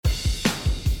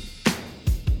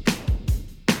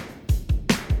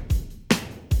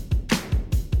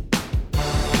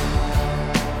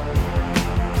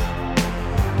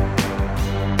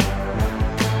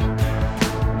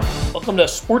Welcome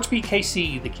to Sports Beat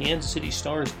KC, the Kansas City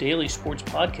Star's daily sports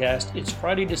podcast. It's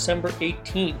Friday, December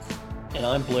 18th, and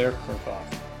I'm Blair Kirchhoff.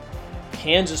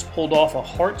 Kansas pulled off a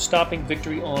heart-stopping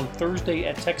victory on Thursday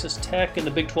at Texas Tech in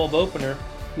the Big 12 opener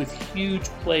with huge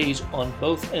plays on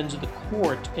both ends of the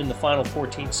court in the final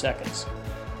 14 seconds.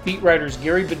 Beat writers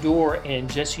Gary Bedore and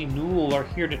Jesse Newell are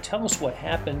here to tell us what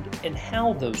happened and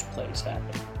how those plays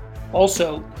happened.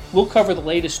 Also, we'll cover the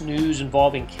latest news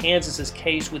involving Kansas's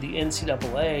case with the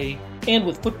NCAA, and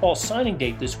with football signing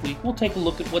date this week, we'll take a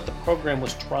look at what the program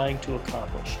was trying to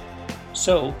accomplish.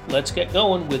 So, let's get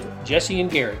going with Jesse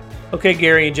and Gary. Okay,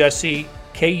 Gary and Jesse,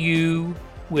 KU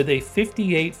with a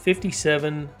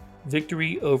 58-57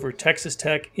 victory over Texas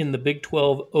Tech in the Big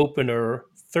 12 opener,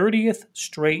 30th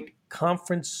straight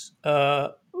conference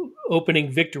opening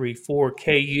victory for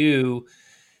KU.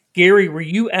 Gary, were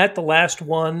you at the last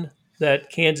one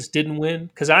that Kansas didn't win?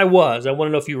 Because I was. I want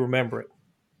to know if you remember it.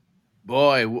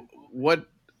 Boy, what?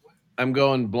 I'm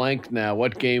going blank now.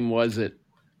 What game was it?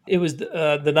 It was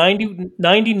the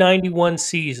 90-91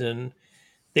 season.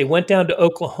 They went down to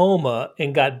Oklahoma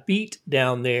and got beat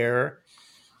down there,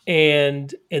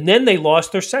 and then they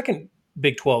lost their second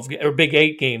Big 12 or Big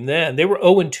 8 game. Then they were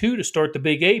 0-2 to start the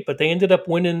Big 8, but they ended up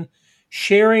winning,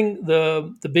 sharing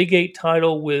the Big 8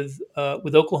 title with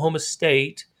Oklahoma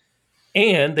State.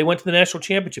 And they went to the national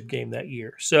championship game that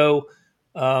year. So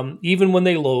even when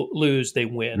they lose, they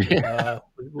win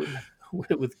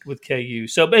with KU.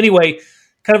 So but anyway,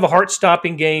 kind of a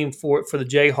heart-stopping game for the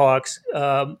Jayhawks.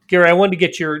 Gary, I wanted to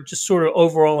get your just sort of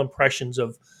overall impressions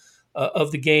of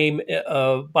the game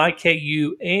by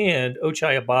KU and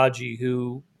Ochai Agbaji,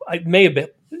 who may have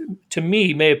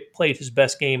played his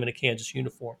best game in a Kansas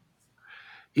uniform.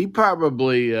 He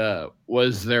probably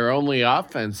was their only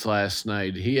offense last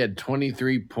night. He had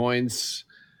 23 points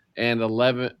and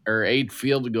 8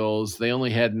 field goals. They only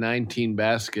had 19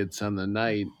 baskets on the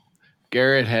night.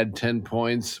 Garrett had 10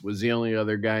 points, was the only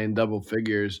other guy in double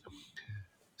figures.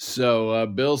 So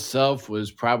Bill Self was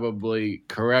probably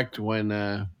correct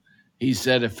when he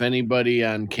said if anybody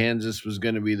on Kansas was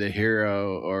going to be the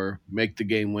hero or make the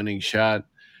game-winning shot,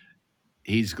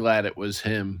 he's glad it was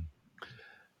him.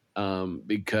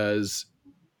 Because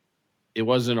it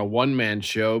wasn't a one-man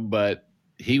show, but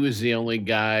he was the only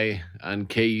guy on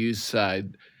KU's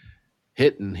side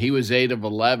hitting. He was 8 of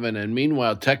 11, and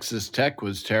meanwhile, Texas Tech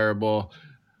was terrible,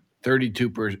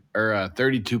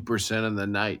 32% of the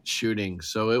night shooting.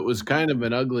 So it was kind of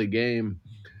an ugly game,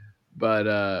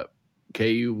 but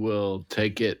KU will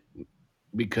take it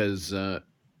because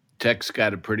Tech's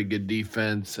got a pretty good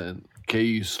defense, and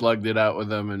KU slugged it out with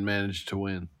them and managed to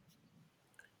win.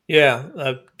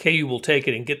 Yeah, KU will take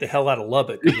it and get the hell out of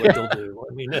Lubbock is what they'll do.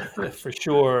 I mean, for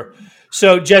sure.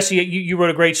 So, Jesse, you wrote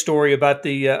a great story about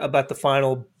the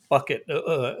final bucket.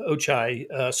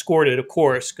 Ochai scored it, of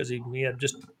course, because he had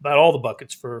just about all the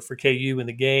buckets for KU in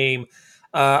the game.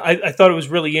 I thought it was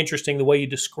really interesting the way you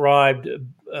described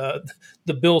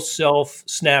the Bill Self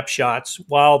snapshots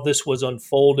while this was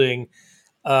unfolding.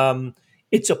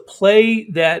 It's a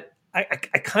play that I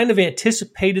kind of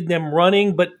anticipated them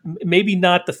running, but maybe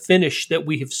not the finish that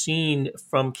we have seen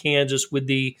from Kansas with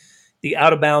the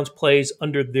out-of-bounds plays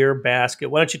under their basket.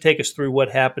 Why don't you take us through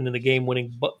what happened in the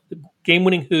game-winning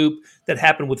hoop that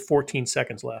happened with 14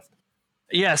 seconds left?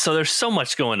 Yeah, so there's so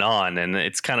much going on, and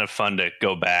it's kind of fun to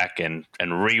go back and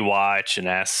rewatch and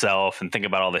ask Self and think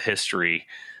about all the history.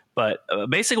 But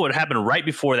basically what happened right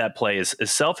before that play is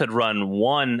Self had run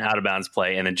one out-of-bounds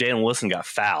play, and then Jalen Wilson got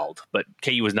fouled, but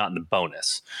KU was not in the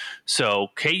bonus. So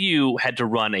KU had to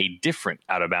run a different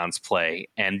out-of-bounds play,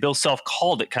 and Bill Self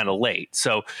called it kind of late.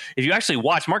 So if you actually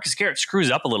watch, Marcus Garrett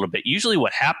screws up a little bit. Usually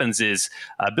what happens is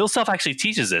Bill Self actually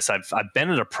teaches this. I've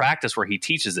been at a practice where he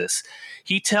teaches this.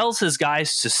 He tells his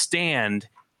guys to stand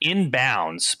in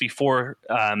bounds before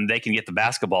they can get the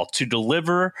basketball to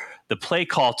deliver the play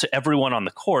call to everyone on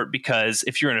the court, because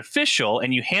if you're an official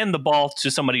and you hand the ball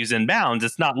to somebody who's in bounds,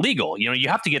 it's not legal. You know, you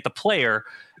have to get the player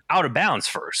out of bounds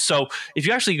first. So if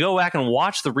you actually go back and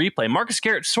watch the replay, Marcus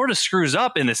Garrett sort of screws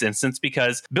up in this instance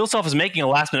because Bill Self is making a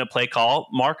last minute play call.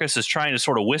 Marcus is trying to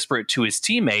sort of whisper it to his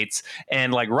teammates.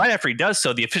 And like right after he does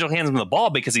so, the official hands him the ball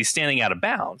because he's standing out of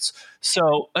bounds.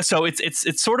 So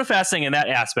it's sort of fascinating in that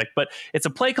aspect, but it's a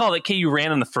play call that KU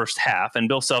ran in the first half, and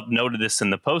Bill Self noted this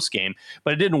in the post game,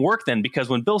 but it didn't work then because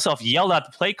when Bill Self yelled out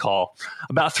the play call,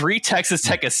 about 3 Texas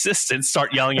Tech assistants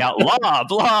start yelling out blah,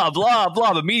 blah, blah,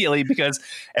 blah immediately because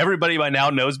everybody by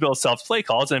now knows Bill Self's play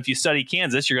calls, and if you study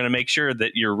Kansas, you're going to make sure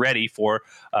that you're ready for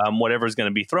whatever's going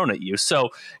to be thrown at you. So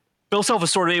Bill Self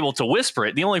was sort of able to whisper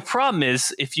it. The only problem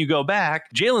is, if you go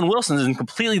back, Jalen Wilson's in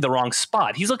completely the wrong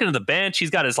spot. He's looking at the bench. He's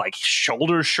got his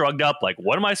shoulders shrugged up. Like,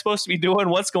 what am I supposed to be doing?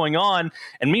 What's going on?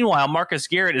 And meanwhile, Marcus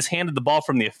Garrett is handed the ball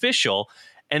from the official.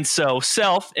 And so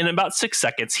Self, in about 6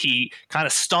 seconds, he kind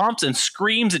of stomps and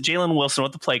screams at Jalen Wilson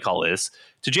what the play call is.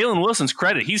 To Jalen Wilson's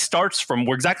credit, he starts from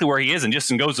exactly where he is and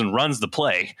just goes and runs the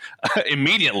play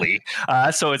immediately.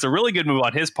 So it's a really good move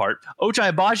on his part.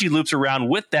 Ochai Agbaji loops around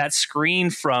with that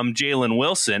screen from Jalen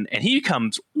Wilson, and he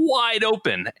becomes wide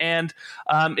open. And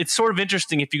it's sort of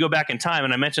interesting if you go back in time,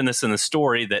 and I mentioned this in the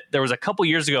story, that there was a couple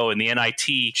years ago in the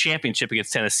NIT championship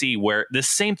against Tennessee where this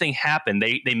same thing happened.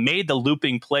 They made the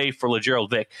looping play for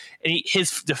LaGerald Vick, and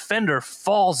his defender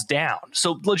falls down.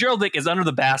 So LaGerald Vick is under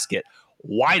the basket,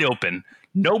 wide open,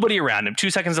 nobody around him. 2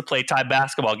 seconds to play, tie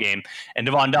basketball game, and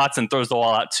Devon Dotson throws the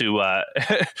ball out to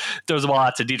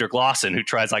Dedrick Lawson, who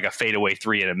tries a fadeaway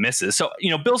three and it misses. So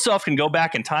Bill Self can go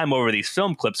back in time over these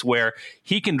film clips where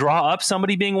he can draw up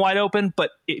somebody being wide open,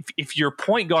 but if your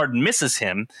point guard misses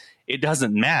him, it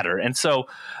doesn't matter. And so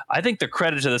I think the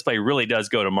credit to this play really does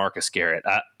go to Marcus Garrett.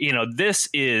 This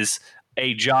is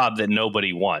a job that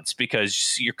nobody wants,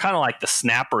 because you're kind of like the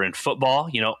snapper in football.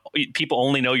 People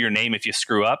only know your name if you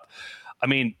screw up. I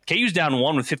mean, KU's down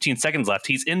 1 with 15 seconds left.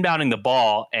 He's inbounding the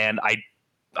ball, and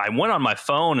I went on my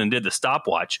phone and did the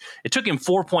stopwatch. It took him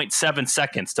 4.7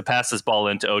 seconds to pass this ball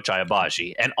into Ochai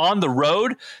Agbaji. And on the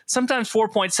road, sometimes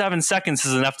 4.7 seconds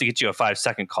is enough to get you a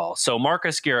 5-second call. So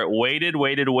Marcus Garrett waited,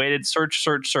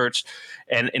 searched.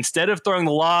 And instead of throwing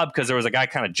the lob, because there was a guy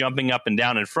kind of jumping up and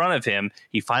down in front of him,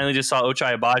 he finally just saw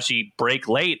Ochai Agbaji break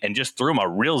late and just threw him a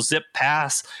real zip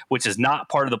pass, which is not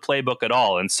part of the playbook at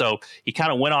all. And so he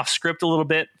kind of went off script a little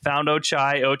bit, found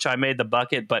Ochai. Ochai made the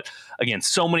bucket. But again,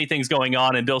 so many things going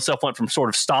on. And Bill Self went from sort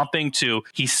of stomping to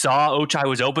he saw Ochai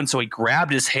was open, so he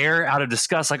grabbed his hair out of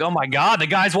disgust, like, oh my God, the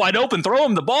guy's wide open, throw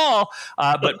him the ball.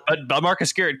 But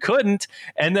Marcus Garrett couldn't.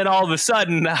 And then all of a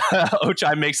sudden,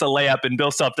 Ochai makes a layup, and Bill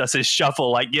Self does his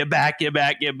shuffle, like, get back.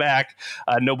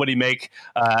 Nobody make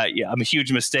a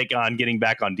huge mistake on getting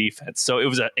back on defense. So it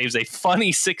was a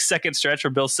funny 6-second stretch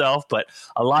for Bill Self, but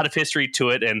a lot of history to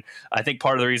it. And I think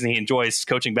part of the reason he enjoys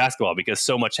coaching basketball, because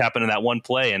so much happened in that one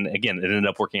play. And again, it ended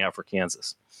up working out for Kansas.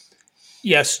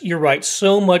 Yes, you're right.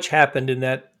 So much happened in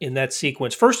that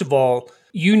sequence. First of all,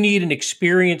 you need an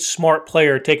experienced, smart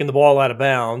player taking the ball out of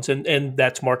bounds, and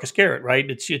that's Marcus Garrett, right?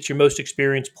 It's your most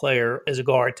experienced player as a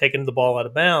guard taking the ball out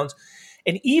of bounds.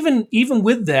 And even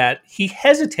with that, he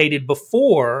hesitated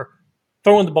before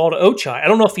throwing the ball to Ochai. I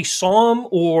don't know if he saw him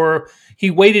or he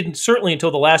waited certainly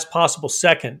until the last possible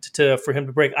second for him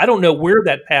to break. I don't know where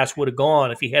that pass would have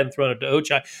gone if he hadn't thrown it to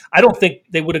Ochai. I don't think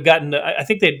they would have gotten. I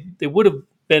think they would have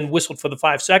been whistled for the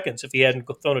 5 seconds if he hadn't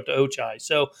thrown it to Ochai.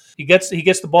 So he gets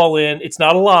the ball in. It's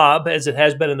not a lob as it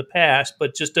has been in the past,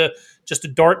 but just a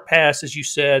dart pass, as you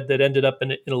said, that ended up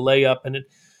in a layup. And it,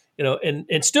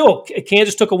 and still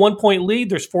Kansas took a 1-point lead.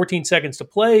 There's 14 seconds to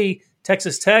play.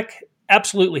 Texas Tech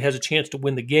absolutely has a chance to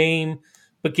win the game.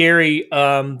 But Gary,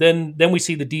 then we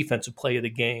see the defensive play of the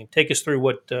game. Take us through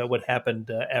what happened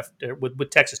after with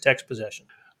Texas Tech's possession.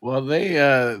 Well,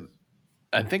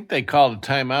 I think they called a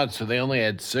timeout, so they only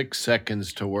had 6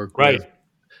 seconds to work with.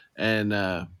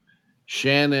 And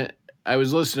Shannon, I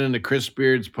was listening to Chris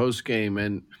Beard's postgame,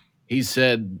 and he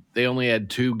said they only had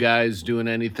 2 guys doing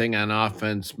anything on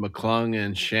offense, McClung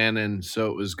and Shannon, so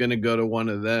it was going to go to one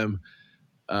of them.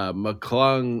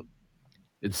 McClung,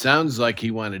 it sounds like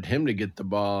he wanted him to get the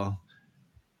ball.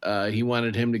 He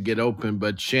wanted him to get open,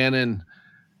 but Shannon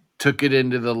took it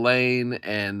into the lane,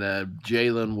 and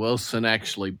Jalen Wilson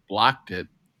actually blocked it,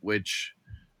 which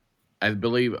I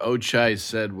believe Ochai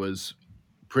said was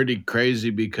pretty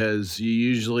crazy, because you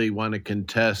usually want to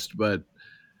contest, but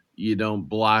you don't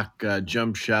block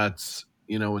jump shots,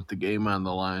 with the game on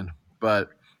the line. But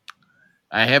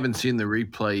I haven't seen the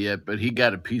replay yet, but he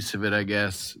got a piece of it, I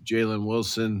guess, Jalen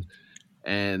Wilson,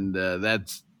 and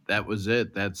that was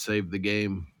it. That saved the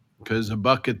game, because a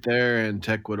bucket there and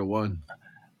Tech would have won.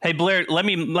 Hey, Blair, let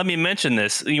me mention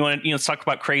this. Let's talk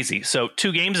about crazy. So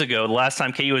 2 games ago, the last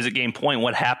time KU was at game point,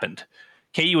 what happened?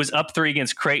 KU was up 3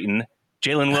 against Creighton.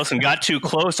 Jalen Wilson got too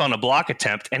close on a block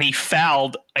attempt, and he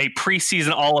fouled a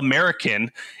preseason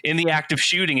All-American in the act of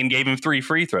shooting and gave him 3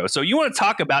 free throws. So you want to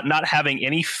talk about not having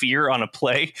any fear on a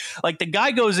play? Like, the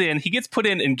guy goes in, he gets put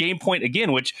in game point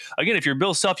again, which, again, if you're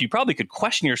Bill Self, you probably could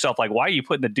question yourself, like, why are you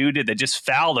putting the dude that just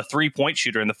fouled a 3-point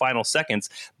shooter in the final seconds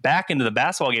back into the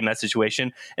basketball game in that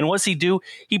situation? And what's he do?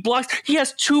 He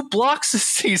has 2 blocks this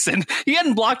season. He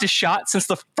hadn't blocked a shot since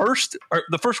the first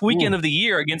weekend of the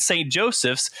year against St.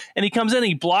 Joseph's, and he comes comes in,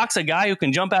 he blocks a guy who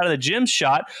can jump out of the gym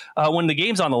shot when the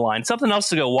game's on the line. Something else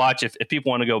to go watch if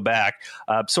people want to go back.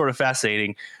 Sort of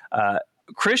fascinating.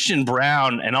 Christian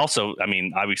Brown, and also, I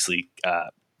mean, obviously,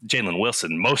 Jalen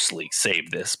Wilson mostly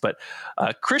saved this, but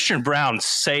Christian Brown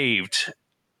saved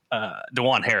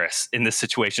DeJuan Harris in this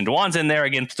situation. DeJuan's in there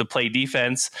again to play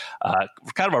defense,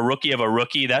 kind of a rookie of a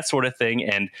rookie, that sort of thing.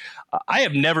 And I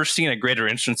have never seen a greater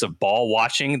instance of ball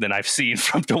watching than I've seen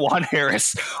from DeJuan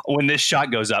Harris when this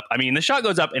shot goes up. I mean, the shot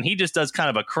goes up and he just does kind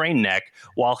of a crane neck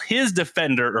while his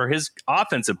defender or his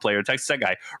offensive player, Texas Tech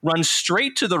guy, runs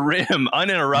straight to the rim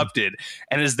uninterrupted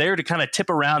and is there to kind of tip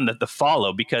around the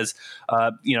follow because,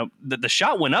 the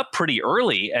shot went up pretty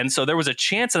early. And so there was a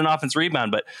chance at an offense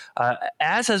rebound. But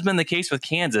as has been the case with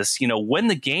Kansas, when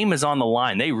the game is on the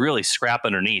line, they really scrap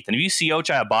underneath. And if you see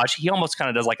Ochai Agbaji, he almost kind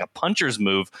of does like a puncher's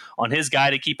move on his guy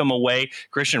to keep him away.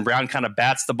 Christian Brown kind of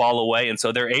bats the ball away, and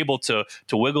so they're able to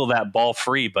wiggle that ball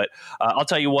free. But I'll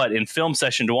tell you what, in film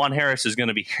session, DeJuan Harris is going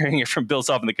to be hearing it from Bill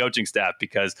Self and the coaching staff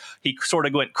because he sort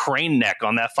of went crane neck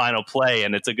on that final play,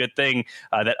 and it's a good thing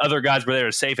that other guys were there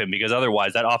to save him because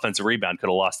otherwise that offensive rebound could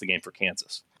have lost the game for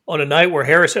Kansas. On a night where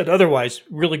Harris had otherwise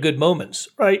really good moments,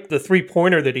 right? The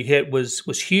three-pointer that he hit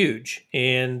was huge.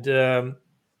 And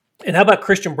how about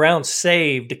Christian Brown's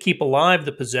save to keep alive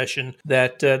the possession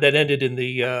that ended in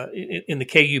the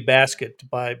KU basket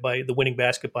by the winning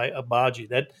basket by Agbaji?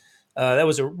 That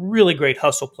was a really great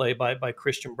hustle play by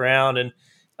Christian Brown. And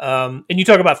you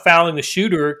talk about fouling the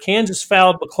shooter. Kansas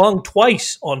fouled McClung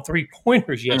twice on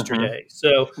three-pointers yesterday.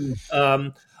 Mm-hmm.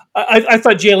 So I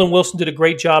thought Jalen Wilson did a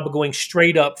great job of going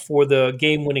straight up for the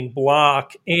game-winning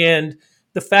block. And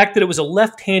the fact that it was a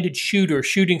left-handed shooter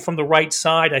shooting from the right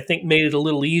side, I think made it a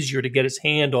little easier to get his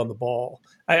hand on the ball.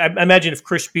 I imagine if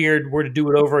Chris Beard were to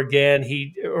do it over again,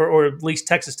 or at least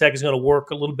Texas Tech is going to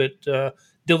work a little bit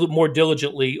more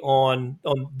diligently on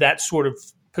that sort of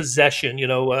possession.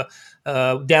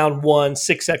 Down 1,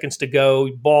 6 seconds to go,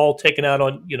 ball taken out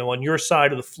on your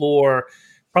side of the floor.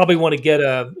 Probably want to get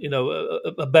a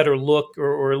better look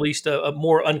or at least a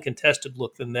more uncontested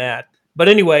look than that. But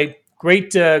anyway,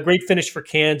 great finish for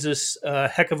Kansas.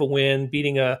 Heck of a win,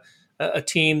 beating a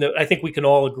team that I think we can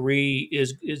all agree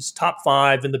is top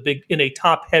 5 in a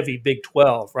top heavy Big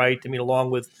 12, right? I mean,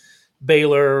 along with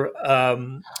Baylor,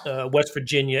 West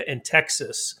Virginia, and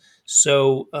Texas.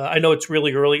 So I know it's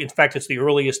really early. In fact, it's the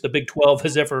earliest the Big 12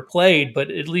 has ever played. But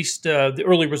at least the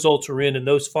early results are in, and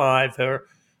those 5 are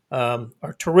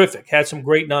terrific. Had some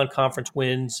great non-conference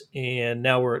wins, and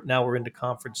now we're into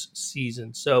conference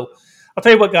season. So I'll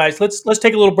tell you what, guys, let's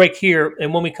take a little break here,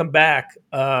 and when we come back,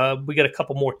 we got a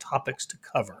couple more topics to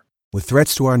cover. With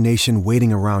threats to our nation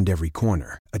waiting around every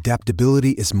corner,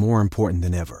 adaptability is more important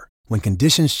than ever. When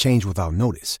conditions change without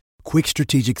notice, quick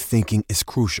strategic thinking is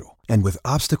crucial, and with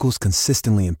obstacles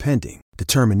consistently impending,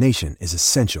 determination is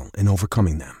essential in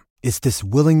overcoming them. It's this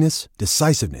willingness,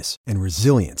 decisiveness, and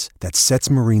resilience that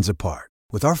sets Marines apart.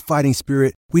 With our fighting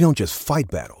spirit, we don't just fight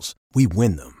battles, we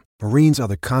win them. Marines are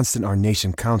the constant our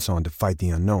nation counts on to fight the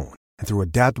unknown. And through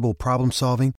adaptable problem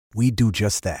solving, we do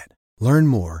just that. Learn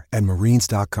more at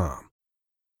marines.com.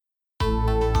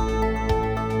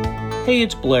 Hey,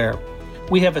 it's Blair.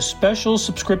 We have a special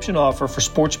subscription offer for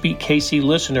SportsBeat KC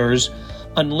listeners,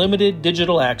 unlimited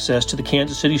digital access to the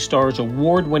Kansas City Star's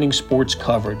award-winning sports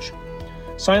coverage.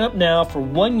 Sign up now for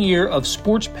 1 year of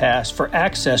Sports Pass for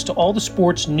access to all the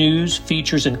sports news,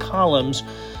 features, and columns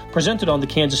presented on the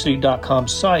kansascity.com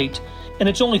site, and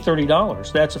it's only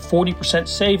 $30. That's a 40%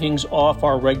 savings off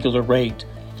our regular rate.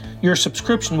 Your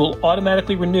subscription will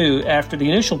automatically renew after the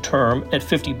initial term at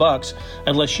 $50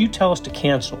 unless you tell us to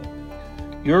cancel.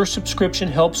 Your subscription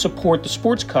helps support the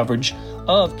sports coverage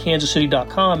of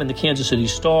kansascity.com and the Kansas City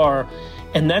Star,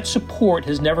 and that support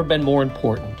has never been more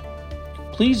important.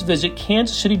 Please visit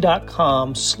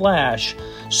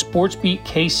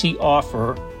kansascity.com/SportsBeatKC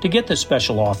offer to get this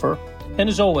special offer. And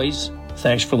as always,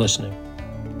 thanks for listening.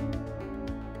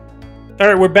 All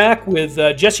right, we're back with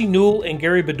Jesse Newell and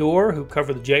Gary Bedore, who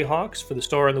cover the Jayhawks for the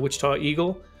Star and the Wichita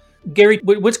Eagle. Gary,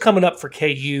 what's coming up for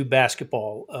KU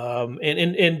basketball?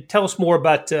 And tell us more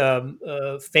about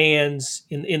fans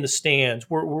in the stands.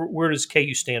 Where does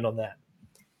KU stand on that?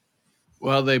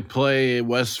 Well, they play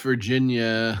West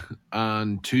Virginia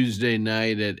on Tuesday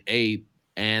night at 8,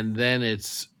 and then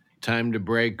it's time to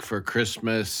break for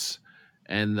Christmas,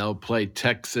 and they'll play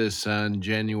Texas on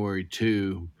January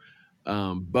 2.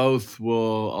 Both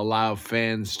will allow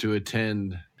fans to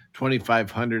attend.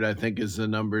 2,500, I think, is the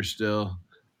number still.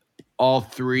 All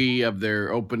 3 of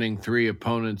their opening 3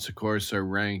 opponents, of course, are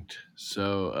ranked.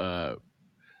 So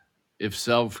if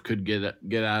Self could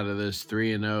get out of this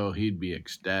 3-0, he'd be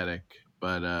ecstatic.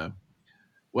 But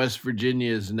West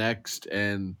Virginia is next,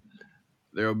 and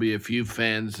there will be a few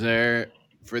fans there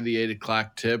for the 8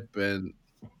 o'clock tip. And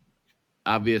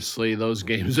obviously, those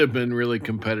games have been really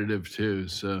competitive too.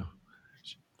 So,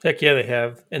 Heck yeah, they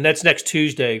have. And that's next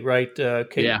Tuesday, right?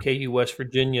 yeah, KU West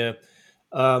Virginia.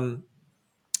 Um,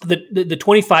 the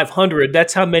 2,500.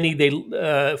 That's how many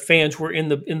fans were in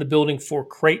the building for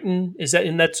Creighton. Is that,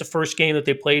 and that's the first game that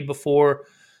they played before.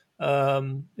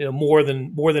 More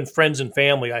than friends and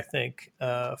family, I think.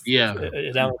 yeah.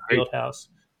 At Allen Fieldhouse.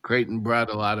 Creighton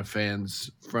brought a lot of fans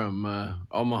from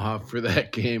Omaha for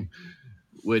that game,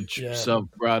 which Self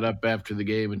brought up after the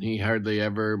game, and he hardly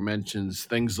ever mentions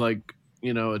things like,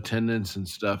 attendance and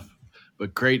stuff.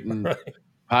 But Creighton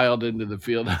piled into the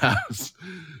field house.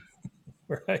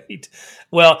 Right.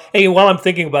 Well, hey, while I'm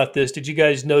thinking about this, did you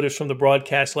guys notice from the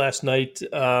broadcast last night?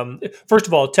 First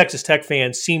of all, Texas Tech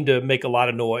fans seemed to make a lot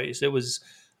of noise. It wasn't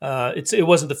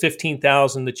the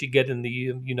 15,000 that you get in the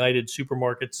United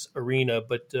Supermarkets arena,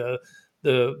 but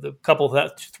the couple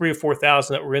that 3,000 or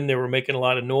 4,000 that were in there were making a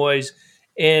lot of noise.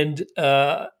 And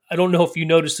I don't know if you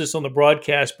noticed this on the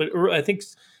broadcast, but I think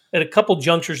at a couple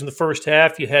junctures in the first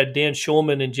half, you had Dan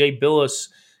Schulman and Jay Billis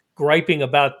griping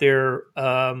about their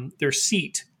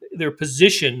seat, their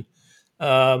position.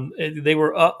 They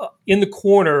were in the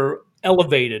corner,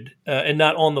 elevated, and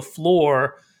not on the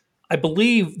floor. I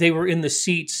believe they were in the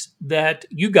seats that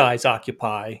you guys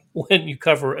occupy when you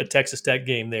cover a Texas Tech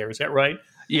game there. Is that right?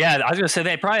 Yeah, I was going to say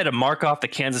they probably had to mark off the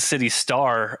Kansas City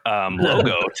Star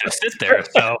logo to sit there.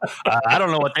 So I don't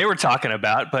know what they were talking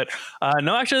about, but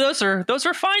no, actually, those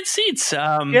are fine seats.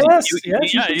 Yes, you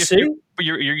can see.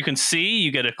 You can see.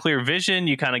 You get a clear vision.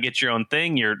 You kind of get your own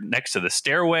thing. You're next to the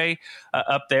stairway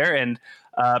up there, and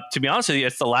to be honest with you,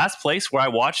 it's the last place where I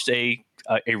watched a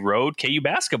road KU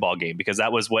basketball game, because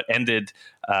that was what ended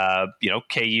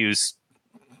KU's,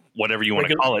 whatever you want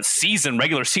to call it,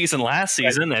 regular season last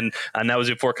season. Right. And that was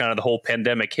before kind of the whole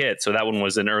pandemic hit. So that one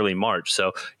was in early March.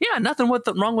 So yeah, nothing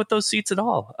wrong with those seats at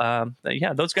all.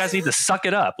 Those guys need to suck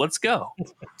it up. Let's go.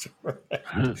 Right.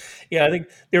 Yeah, I think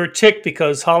they were ticked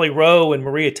because Holly Rowe and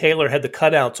Maria Taylor had the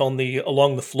cutouts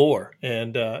along the floor,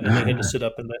 and they had to sit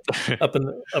up in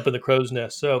the crow's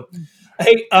nest. So,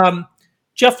 hey,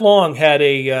 Jeff Long had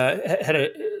a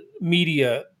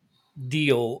media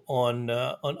deal on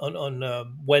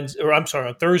Wednesday, or I'm sorry,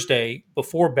 on Thursday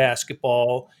before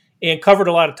basketball, and covered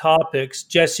a lot of topics.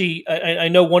 Jesse, I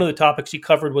know one of the topics he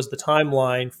covered was the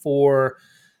timeline for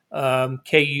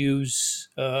KU's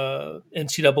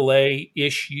NCAA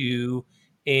issue,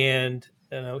 and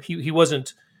he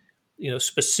wasn't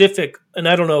specific, and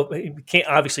I don't know, can't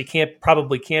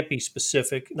be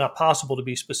specific, not possible to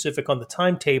be specific on the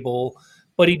timetable,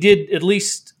 but he did at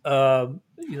least tell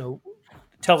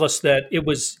us that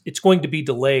it's going to be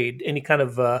delayed. Any kind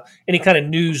of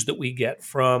news that we get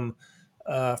from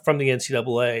the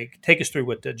NCAA. Take us through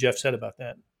what Jeff said about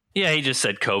that. Yeah, he just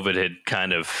said COVID had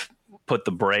kind of put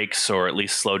the brakes, or at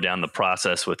least slowed down the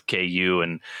process with KU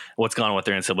and what's gone on with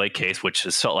their NCAA case, which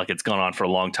has felt like it's gone on for a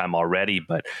long time already.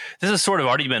 But this has sort of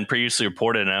already been previously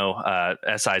reported. I know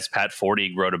SI's Pat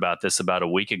Forty wrote about this about a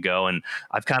week ago, and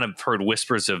I've kind of heard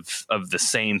whispers of the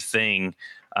same thing.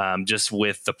 Just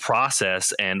with the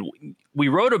process. And we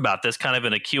wrote about this kind of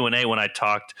in a Q&A when I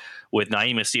talked with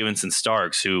Naima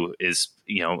Stevenson-Starks, who is,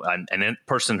 a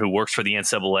person who works for the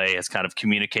NCAA, has kind of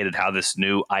communicated how this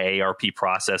new IARP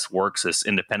process works, this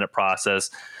independent process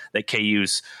that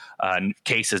KU's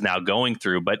case is now going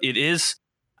through. But it is,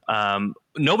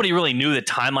 nobody really knew the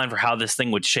timeline for how this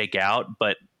thing would shake out.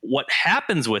 But what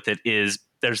happens with it is,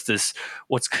 there's this,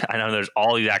 I know there's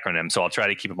all these acronyms, so I'll try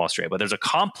to keep them all straight, but there's a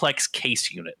complex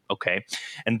case unit, okay?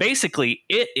 And basically,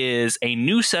 it is a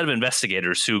new set of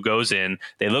investigators who goes in,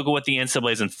 they look at what the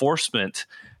NCAA's enforcement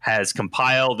has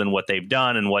compiled and what they've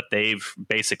done and what they've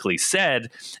basically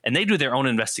said, and they do their own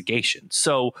investigation.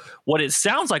 So what it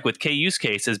sounds like with KU's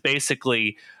case is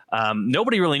basically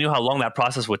nobody really knew how long that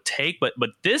process would take, but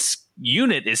this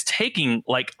unit is taking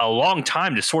like a long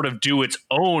time to sort of do its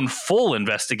own full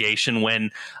investigation when,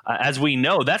 as we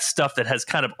know, that's stuff that has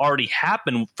kind of already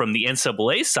happened from the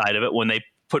NCAA side of it when they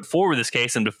put forward this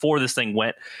case and before this thing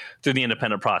went through the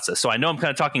independent process. So I know I'm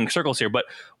kind of talking in circles here, but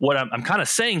what I'm kind of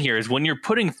saying here is when you're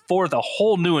putting forth a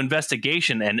whole new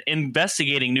investigation and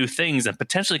investigating new things and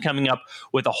potentially coming up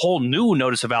with a whole new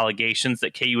notice of allegations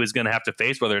that KU is going to have to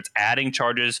face, whether it's adding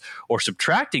charges or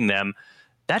subtracting them,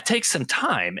 that takes some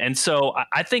time. And so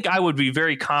I think I would be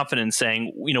very confident in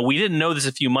saying, we didn't know this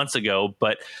a few months ago,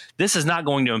 but this is not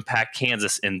going to impact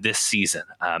Kansas in this season.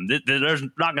 There's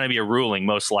not going to be a ruling,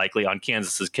 most likely, on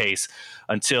Kansas's case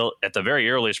until at the very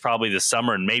earliest, probably this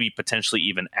summer, and maybe potentially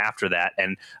even after that.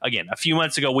 And again, a few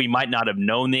months ago, we might not have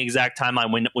known the exact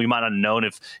timeline. We might not have known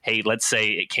if, hey, let's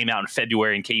say it came out in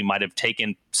February and KU might have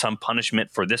taken some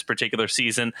punishment for this particular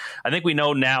season. I think we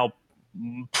know now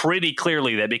pretty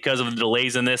clearly that because of the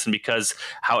delays in this and because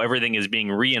how everything is being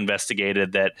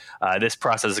reinvestigated, that this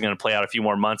process is going to play out a few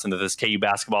more months, and that this KU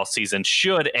basketball season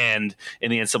should end in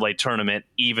the NCAA tournament,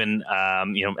 even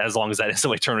as long as that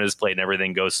NCAA tournament is played and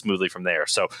everything goes smoothly from there.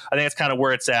 So I think that's kind of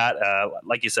where it's at.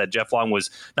 Like you said, Jeff Long was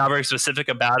not very specific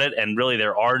about it, and really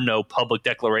there are no public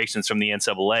declarations from the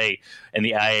NCAA and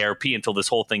the IARP until this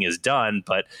whole thing is done.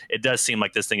 But it does seem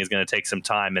like this thing is going to take some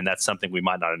time, and that's something we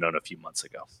might not have known a few months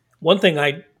ago. One thing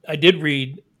I did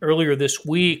read earlier this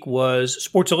week was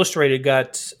Sports Illustrated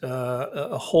got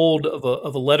a hold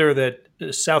of a letter that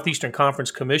the Southeastern Conference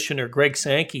Commissioner Greg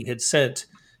Sankey had sent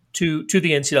to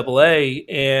the NCAA,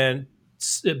 and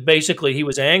basically he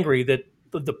was angry that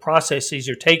the processes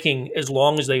are taking as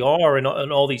long as they are in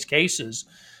all these cases.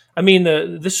 I mean,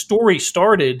 this story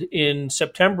started in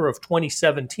September of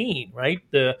 2017, right?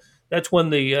 That's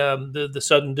when the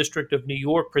Southern District of New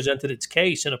York presented its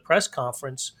case in a press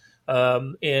conference.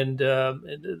 And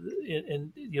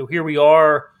here we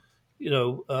are,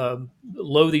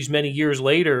 these many years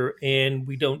later, and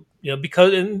we don't,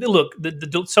 because, and look,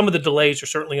 some of the delays are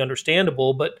certainly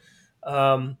understandable, but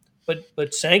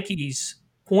Sankey's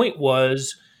point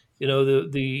was,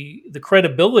 the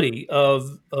credibility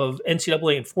of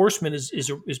NCAA enforcement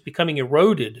is becoming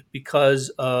eroded because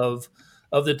of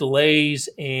the delays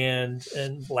and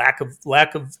lack of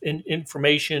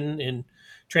information and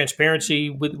transparency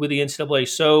with the NCAA.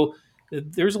 So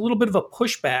there's a little bit of a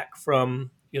pushback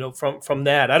from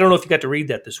that. I don't know if you got to read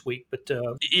that this week, but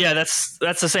yeah, that's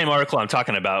the same article I'm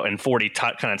talking about, and 40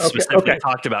 kind of specifically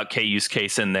talked about KU's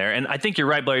case in there. And I think you're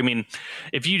right, Blair. I mean,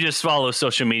 if you just follow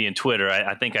social media and Twitter,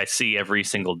 I think I see every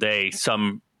single day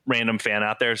some random fan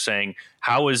out there saying,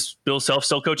 how is Bill Self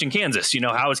still coaching Kansas?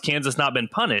 How has Kansas not been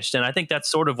punished? And I think that's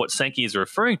sort of what Sankey is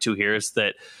referring to here, is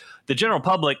that the general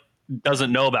public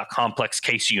doesn't know about complex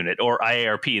case unit or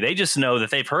IARP. They just know that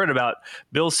they've heard about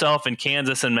Bill Self and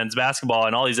Kansas and men's basketball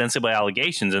and all these NCAA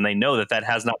allegations, and they know that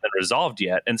has not been resolved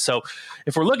yet. And so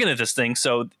if we're looking at this thing,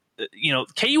 so,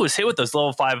 KU was hit with those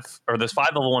level 5 or those 5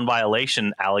 level 1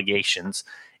 violation allegations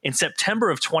in September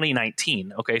of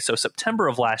 2019. Okay. So September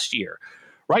of last year.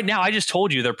 Right now, I just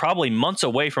told you they're probably months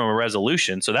away from a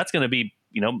resolution. So that's going to be,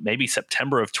 maybe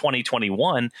September of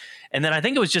 2021. And then I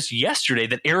think it was just yesterday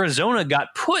that Arizona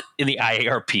got put in the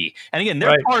IARP. And again,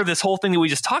 they're part of this whole thing that we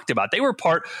just talked about. They were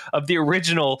part of the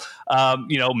original,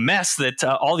 mess that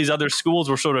all these other schools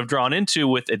were sort of drawn into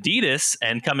with Adidas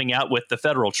and coming out with the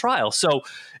federal trial. So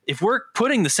if we're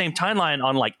putting the same timeline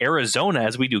on like Arizona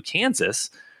as we do Kansas,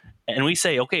 and we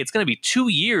say, okay, it's going to be 2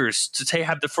 years to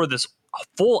have for this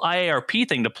full IARP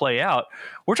thing to play out,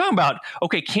 we're talking about,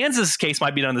 okay, Kansas' case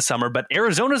might be done this summer, but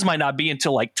Arizona's might not be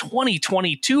until like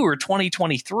 2022 or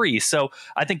 2023. So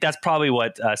I think that's probably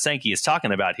what Sankey is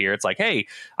talking about here. It's like, hey,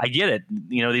 I get it.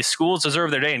 These schools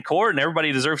deserve their day in court, and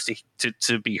everybody deserves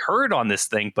to be heard on this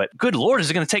thing. But good Lord, is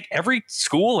it going to take every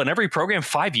school and every program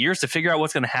 5 years to figure out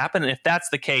what's going to happen? And if that's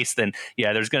the case, then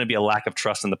yeah, there's going to be a lack of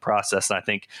trust in the process. And I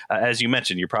think, as you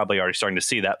mentioned, you're probably already starting to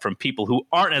see that from people who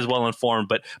aren't as well informed,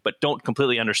 but don't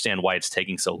completely understand why it's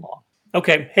taking so long.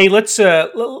 Okay. Hey, let's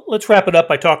wrap it up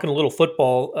by talking a little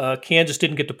football. Kansas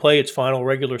didn't get to play its final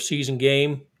regular season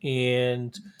game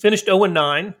and finished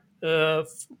 0-9.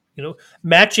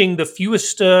 Matching the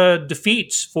fewest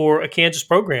defeats for a Kansas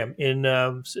program in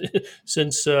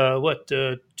since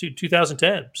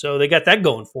 2010. So they got that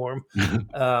going for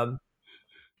them.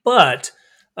 But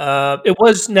it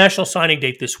was National Signing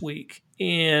Date this week,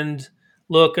 and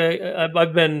look,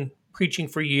 I've been preaching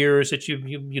for years that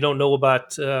you don't know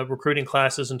about recruiting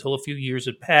classes until a few years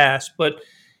had passed. But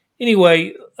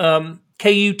anyway,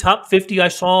 KU top 50 I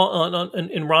saw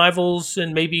in Rivals,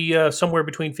 and maybe somewhere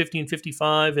between 50 and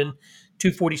 55, and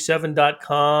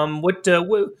 247.com. What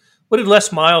did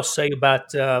Les Miles say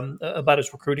about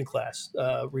his recruiting class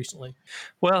recently?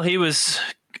 Well, he was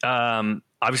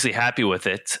obviously happy with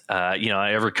it.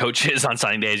 Every coach is on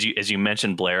signing day, as you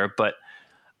mentioned, Blair, but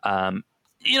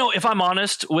if I'm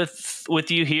honest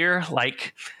with you here,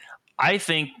 like, I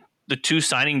think the 2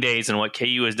 signing days and what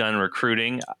KU has done in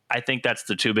recruiting, I think that's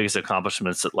the 2 biggest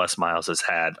accomplishments that Les Miles has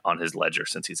had on his ledger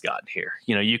since he's gotten here.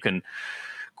 You can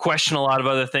question a lot of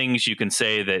other things. You can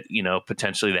say that,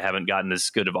 potentially they haven't gotten as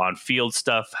good of on-field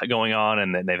stuff going on,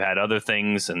 and that they've had other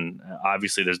things. And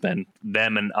obviously there's been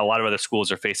them, and a lot of other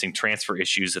schools are facing transfer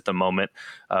issues at the moment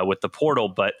with the portal.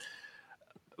 But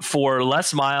for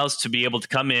Les Miles to be able to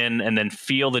come in and then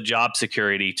feel the job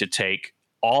security to take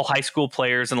all high school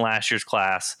players in last year's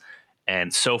class,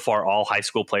 and so far all high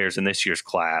school players in this year's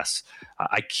class,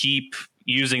 I keep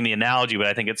using the analogy, but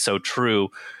I think it's so true.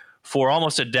 For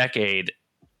almost a decade,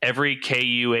 every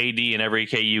KU AD and every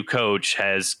KU coach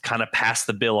has kind of passed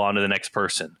the bill on to the next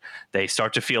person. They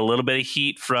start to feel a little bit of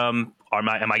heat from, am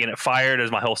I going to get fired?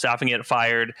 Is my whole staff going to get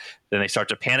fired? Then they start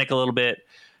to panic a little bit.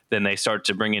 Then they start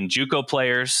to bring in JUCO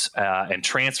players and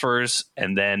transfers,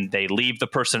 and then they leave the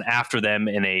person after them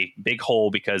in a big hole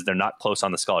because they're not close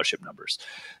on the scholarship numbers.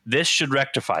 This should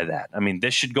rectify that. I mean,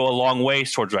 this should go a long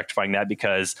ways towards rectifying that,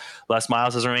 because Les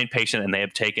Miles has remained patient, and they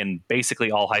have taken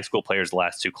basically all high school players the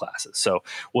last 2 classes. So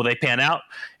will they pan out?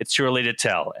 It's too early to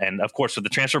tell. And of course, with the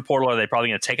transfer portal, are they probably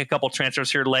going to take a couple transfers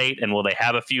here late? And will they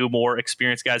have a few more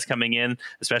experienced guys coming in,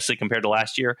 especially compared to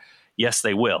last year? Yes,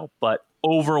 they will. But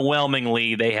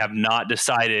overwhelmingly, they have not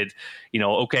decided,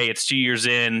 okay, it's 2 years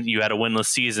in, you had a winless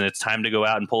season, it's time to go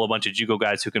out and pull a bunch of JUCO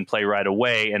guys who can play right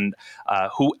away. And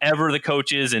whoever the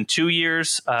coach is in 2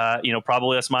 years,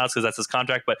 probably Les Miles because that's his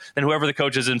contract, but then whoever the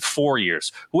coach is in 4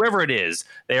 years, whoever it is,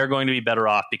 they are going to be better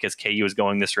off because KU is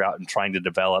going this route and trying to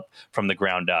develop from the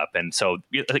ground up. And so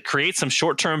it creates some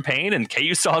short-term pain, and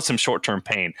KU saw some short-term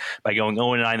pain by going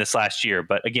 0-9 this last year.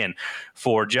 But again,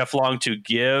 for Jeff Long to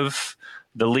give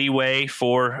the leeway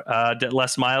for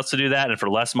Les Miles to do that, and for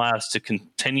Les Miles to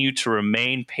continue to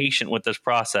remain patient with this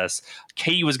process,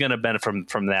 KU is going to benefit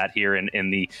from that here in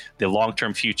the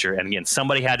long-term future. And again,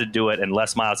 somebody had to do it, and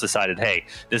Les Miles decided, hey,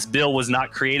 this bill was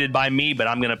not created by me, but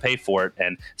I'm going to pay for it.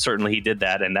 And certainly he did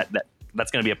that, and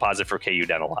that's going to be a positive for KU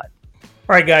down the line.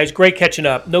 All right, guys, great catching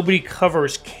up. Nobody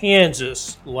covers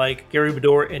Kansas like Gary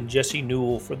Bedore and Jesse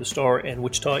Newell for the Star and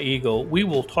Wichita Eagle. We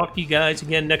will talk to you guys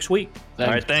again next week. All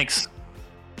right, thanks.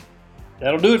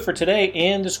 That'll do it for today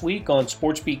and this week on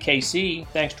SportsBeat KC.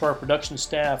 Thanks to our production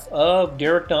staff of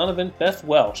Derek Donovan, Beth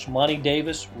Welsh, Monty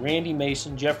Davis, Randy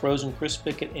Mason, Jeff Rosen, Chris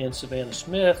Pickett, and Savannah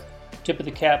Smith. Tip of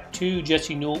the cap to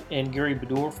Jesse Newell and Gary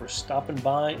Bedore for stopping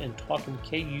by and talking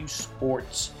KU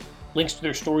sports. Links to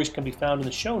their stories can be found in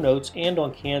the show notes and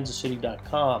on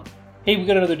kansascity.com. Hey, we've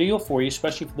got another deal for you,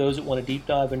 especially for those that want to deep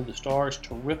dive into the Stars'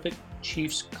 terrific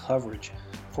Chiefs coverage.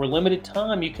 For a limited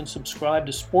time, you can subscribe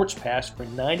to Sports Pass for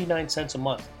 99 cents a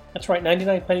month. That's right,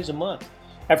 99 pennies a month.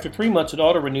 After 3 months, it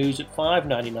auto-renews at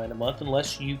 $5.99 a month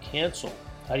unless you cancel.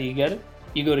 How do you get it?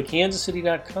 You go to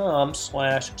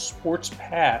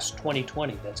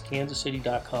kansascity.com/sportspass2020. That's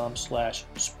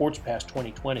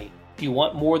kansascity.com/sportspass2020. Do you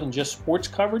want more than just sports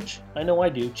coverage? I know I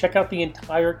do. Check out the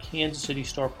entire Kansas City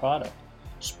Star product.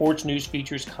 Sports news,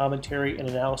 features, commentary, and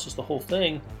analysis, the whole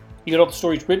thing. You get all the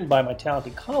stories written by my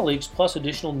talented colleagues, plus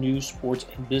additional news, sports,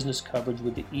 and business coverage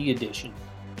with the e-edition.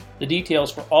 The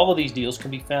details for all of these deals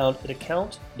can be found at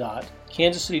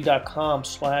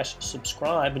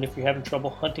account.kansascity.com/subscribe. And if you're having trouble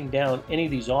hunting down any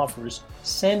of these offers,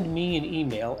 send me an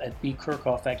email at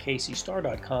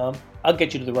bkirchhoff@kcstar.com. I'll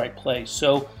get you to the right place.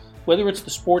 So whether it's the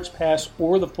Sports Pass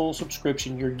or the full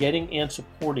subscription, you're getting and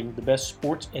supporting the best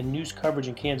sports and news coverage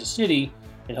in Kansas City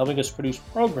and helping us produce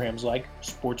programs like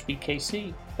SportsBeat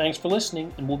KC. Thanks for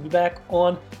listening, and we'll be back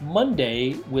on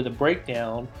Monday with a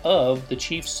breakdown of the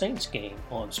Chiefs-Saints game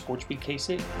on SportsBeat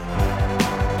KC.